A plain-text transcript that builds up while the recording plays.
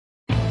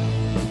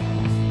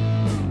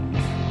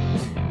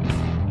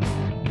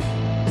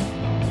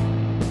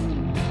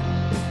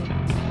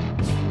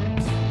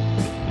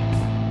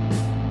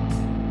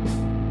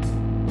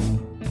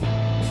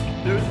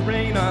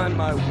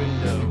my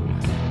window.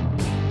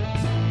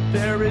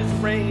 There is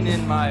rain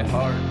in my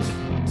heart.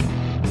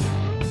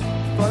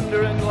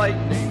 Thunder and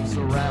lightning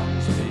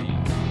surrounds me.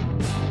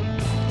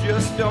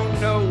 Just don't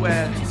know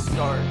where to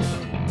start.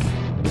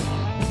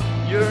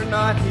 You're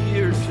not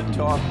here to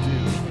talk to.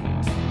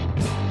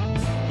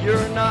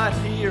 You're not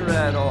here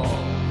at all.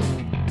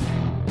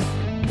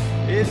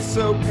 It's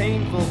so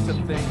painful to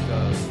think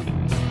of.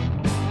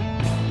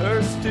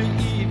 Hurts to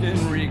even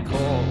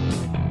recall.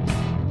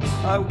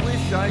 I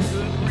wish I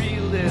could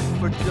relive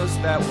for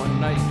just that one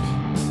night.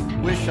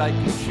 Wish I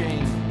could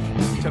change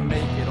to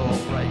make it all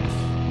right.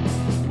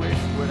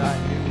 Wish what I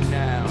knew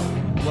now,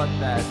 what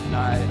that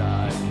night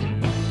I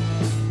knew.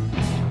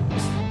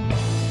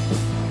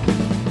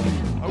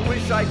 I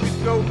wish I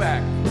could go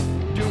back,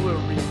 do a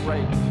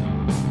rewrite.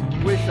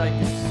 Wish I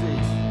could see,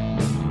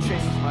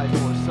 change my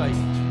foresight.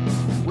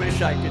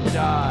 Wish I could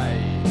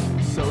die,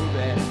 so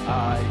that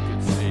I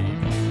could save you.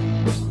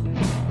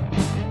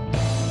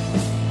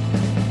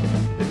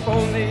 If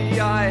only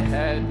I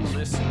had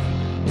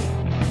listened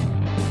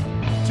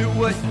to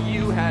what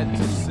you had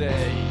to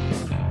say,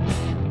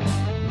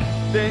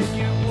 then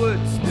you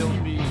would still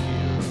be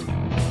here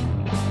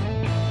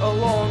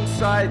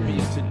alongside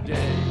me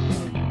today.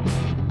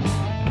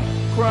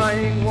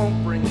 Crying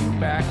won't bring you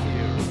back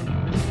here.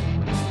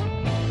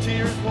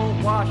 Tears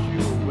won't wash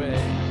you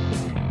away.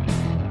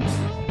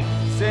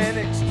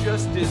 Xanax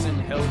just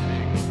isn't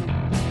helping.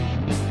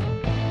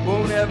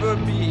 Won't ever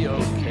be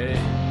okay.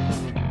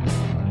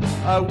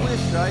 I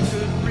wish I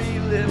could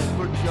relive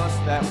for just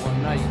that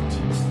one night.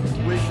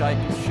 Wish I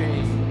could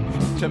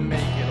change to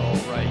make it all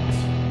right.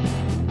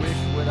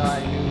 Wish what I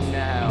knew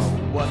now,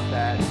 what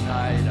that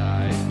night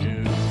I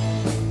knew.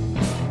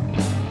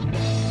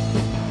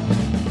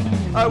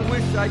 I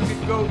wish I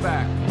could go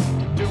back,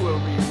 do a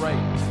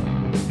rewrite.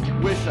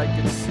 Wish I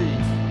could see,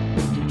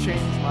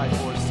 change my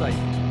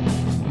foresight.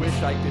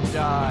 Wish I could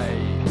die,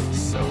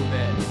 so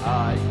that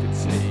I could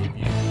save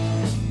you.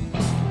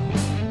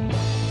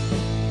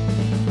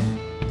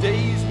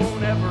 Days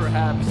won't ever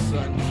have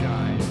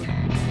sunshine.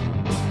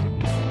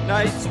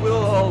 Nights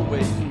will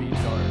always be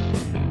dark.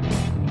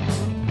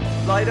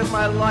 Light of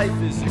my life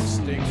is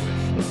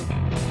extinguished.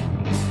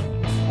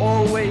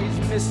 Always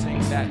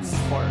missing that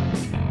spark.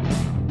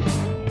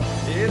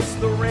 It's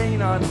the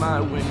rain on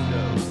my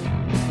window.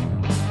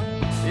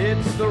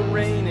 It's the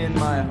rain in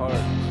my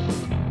heart.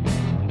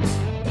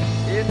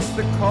 It's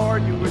the car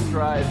you were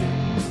driving.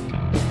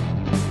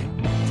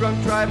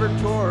 Drunk driver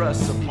tore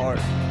us apart.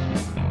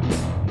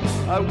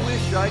 I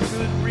wish I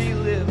could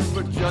relive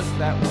for just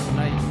that one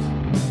night.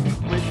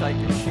 Wish I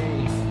could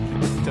change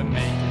to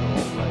make it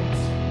all right.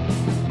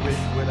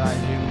 Wish what I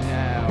knew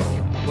now,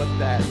 what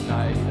that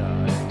night I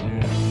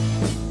knew.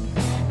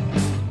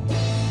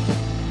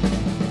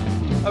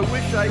 I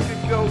wish I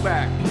could go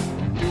back,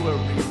 do a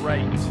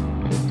rewrite.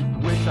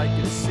 Wish I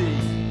could see,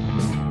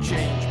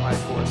 change my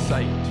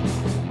foresight.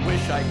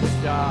 Wish I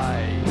could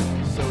die,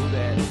 so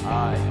that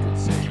I could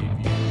save you.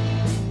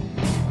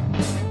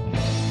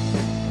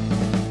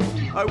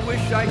 I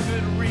wish I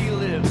could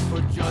relive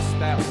for just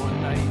that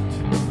one night.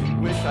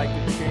 Wish I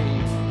could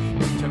change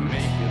to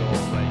make it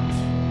all right.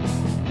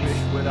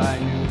 Wish what I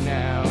knew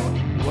now,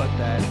 what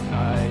that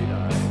night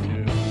I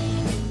knew.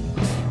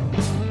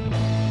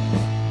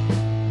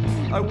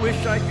 I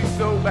wish I could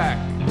go back,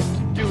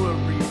 do a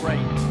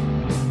rewrite.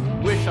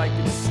 Wish I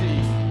could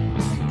see,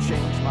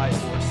 change my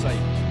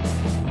foresight.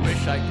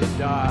 Wish I could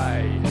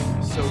die,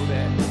 so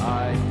that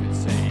I could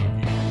save.